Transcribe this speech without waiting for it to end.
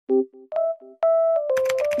This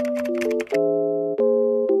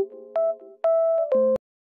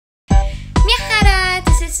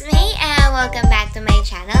is May and welcome back to my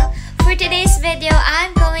channel. For today's video,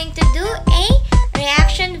 I'm going to do a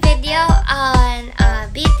reaction video on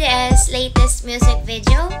BTS latest music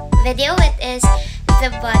video. It is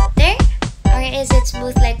The Butter, or is it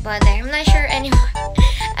Smooth Like Butter? I'm not sure anymore.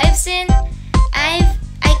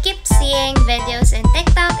 I keep seeing videos in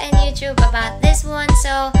TikTok and YouTube about this one,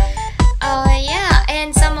 so yeah,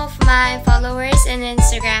 and some of my followers on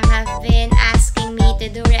Instagram have been asking me to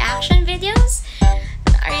do reaction videos.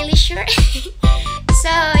 Not really sure. So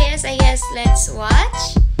yes, I guess let's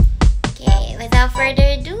watch. Okay, without further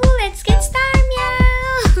ado, let's get started,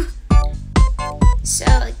 meow. So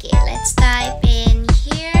okay, let's type in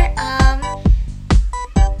here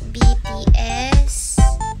BTS.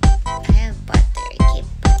 I have butter, keep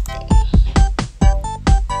butter.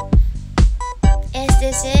 Is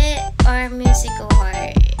this it or music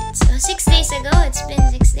awards? Oh, 6 days ago, it's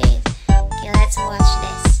been 6 days. Okay, let's watch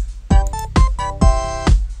this.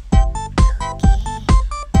 Okay.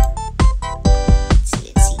 Let's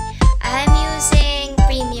see. I'm using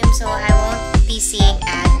premium, so I won't be seeing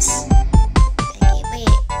ads. Okay, wait.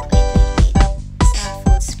 It's not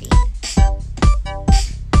full screen.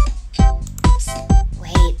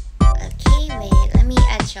 Wait. Okay, wait. Let me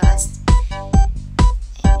adjust.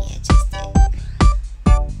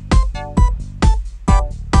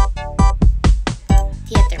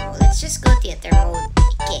 Theater mode. Let's just go theater mode.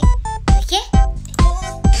 Okay. Okay?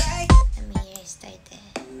 Let me restart it.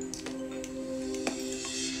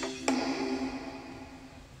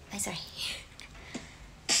 I'm sorry.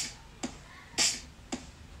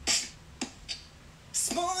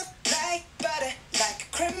 Smooth like butter, like a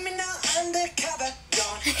criminal undercover.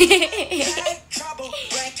 Don't like trouble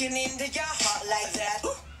breaking into your heart like that.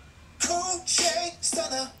 Cool shade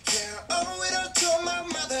stunner, yeah, owe it all to my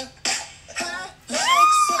mother.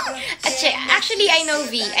 Actually, I know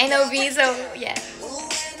V, so yeah.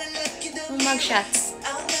 Mugshots.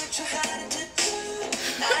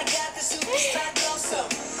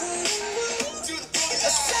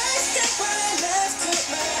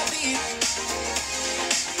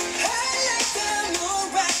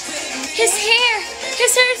 His hair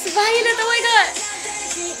is violet. Oh my god,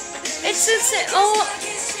 it's just oh.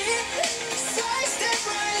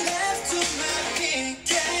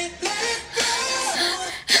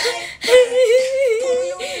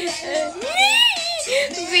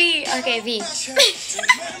 V. Okay, V.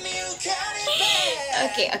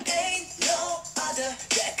 Okay.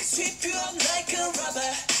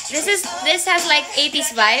 This has like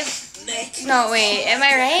 80s vibe. No, wait, am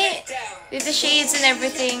I right? With the shades and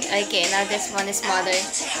everything. Okay, now this one is modern.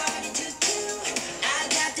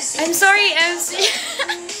 I'm sorry,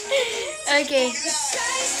 okay.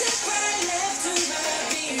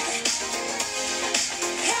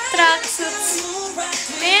 Tracksuits.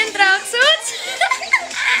 Man, tracksuits.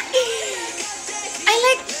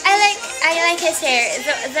 I like his hair.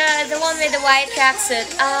 The one with the white tracksuit.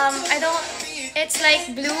 It's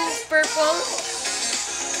like blue, purple.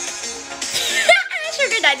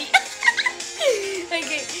 Sugar daddy.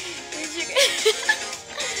 Okay.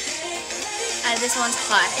 This one's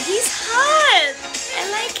hot. He's hot. I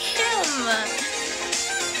like him.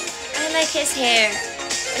 I like his hair.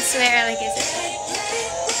 I swear I like his hair.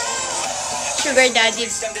 Sugar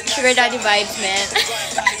daddy vibes, man.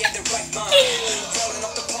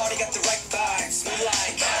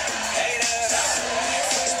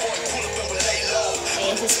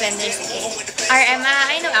 Okay, suspenders. Okay. RM,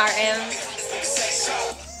 I know RM.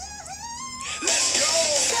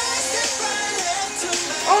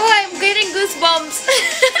 Oh, I'm getting goosebumps.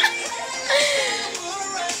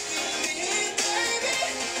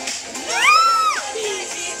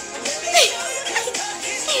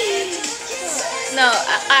 No,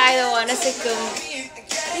 I don't want to succumb.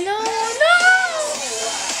 No.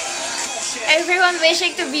 Everyone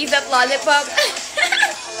wishing to be that lollipop.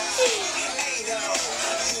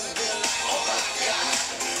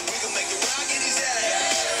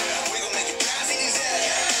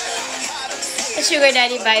 The sugar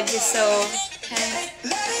daddy vibes is so...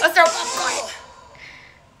 Let's throw popcorn.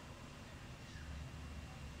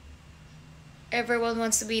 Everyone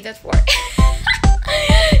wants to be that for.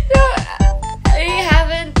 I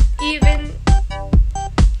haven't even...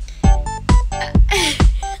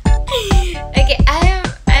 Okay, I'm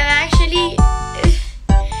actually...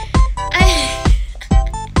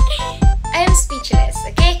 I am speechless,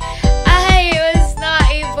 okay? I was not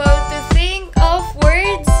able to think of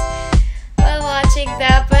words while watching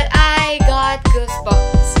that, but I got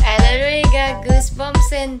goosebumps. I literally got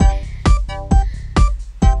goosebumps, and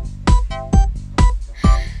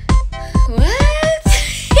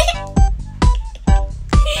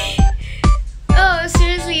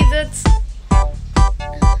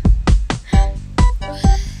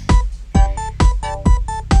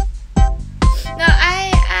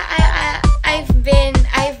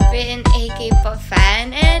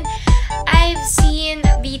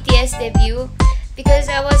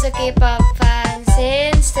K-pop fan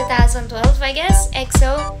since 2012, I guess.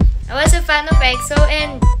 EXO. I was a fan of EXO,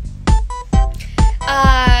 and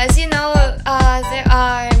as you know, there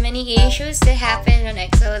are many issues that happened on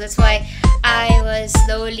EXO. That's why I was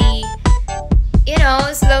slowly,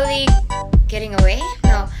 slowly getting away.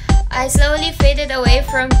 No, I slowly faded away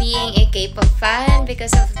from being a K-pop fan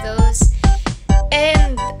because of those.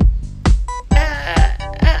 And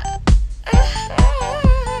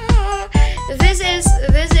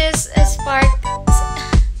this is a spark.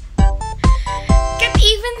 Can't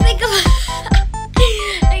even think of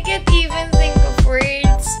I can't even think of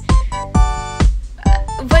words.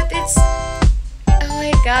 But it's, oh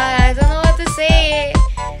my god, I don't know what to say.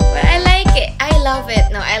 But I like it. I love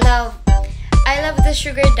it. No, I love the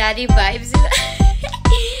sugar daddy vibes.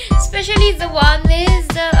 Especially the one with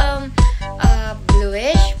the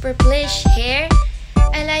bluish, purplish hair.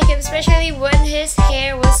 I like him, especially when his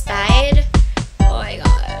hair was tied. Oh my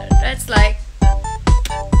god, that's like,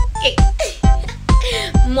 okay.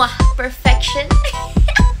 Mwah, perfection.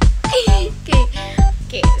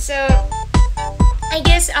 Okay, so I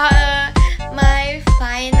guess my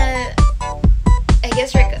final,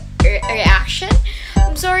 reaction.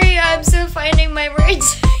 I'm sorry, I'm still finding my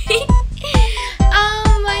words.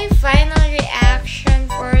 My final reaction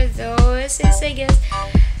for those is, I guess,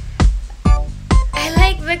 I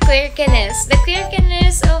like the quirkiness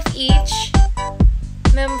of each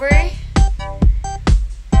member.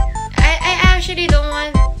 I actually don't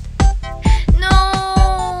want. No,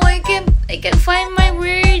 I can't find my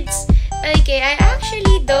words. Okay, I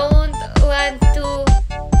actually don't want to.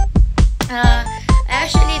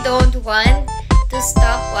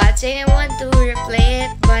 Stop watching. I want to replay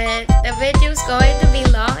it, but the video is going to be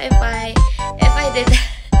long if I did that.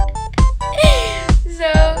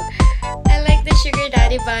 So I like the sugar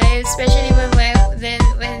daddy vibe, especially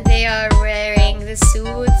when they are wearing the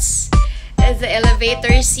suits. As the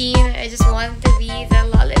elevator scene, I just want to be the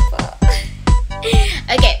lollipop.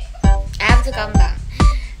 Okay, I have to calm down.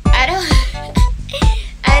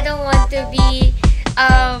 I don't want to be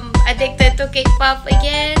addicted to K-pop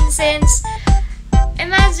again, since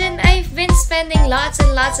imagine I've been spending lots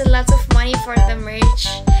and lots of money for the merch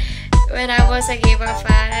when I was a K-pop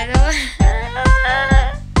fan.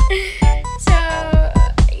 So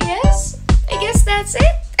yes, I guess that's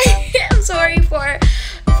it. I'm sorry for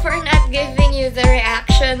not giving you the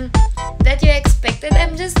reaction that you expected.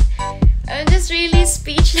 I'm just really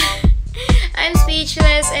speechless. I'm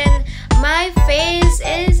speechless, and my face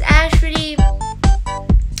is actually,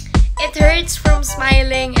 it hurts from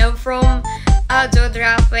smiling and from jaw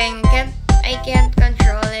dropping. I can't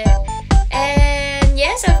control it. And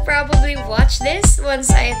yes, I'll probably watch this once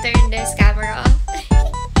I turn this camera off.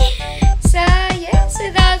 So yes,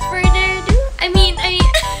 without further ado,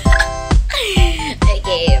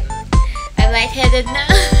 okay, I'm lightheaded now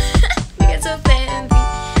because of the MV.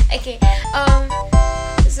 Okay,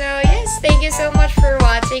 so yes, thank you so much for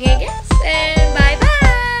watching again.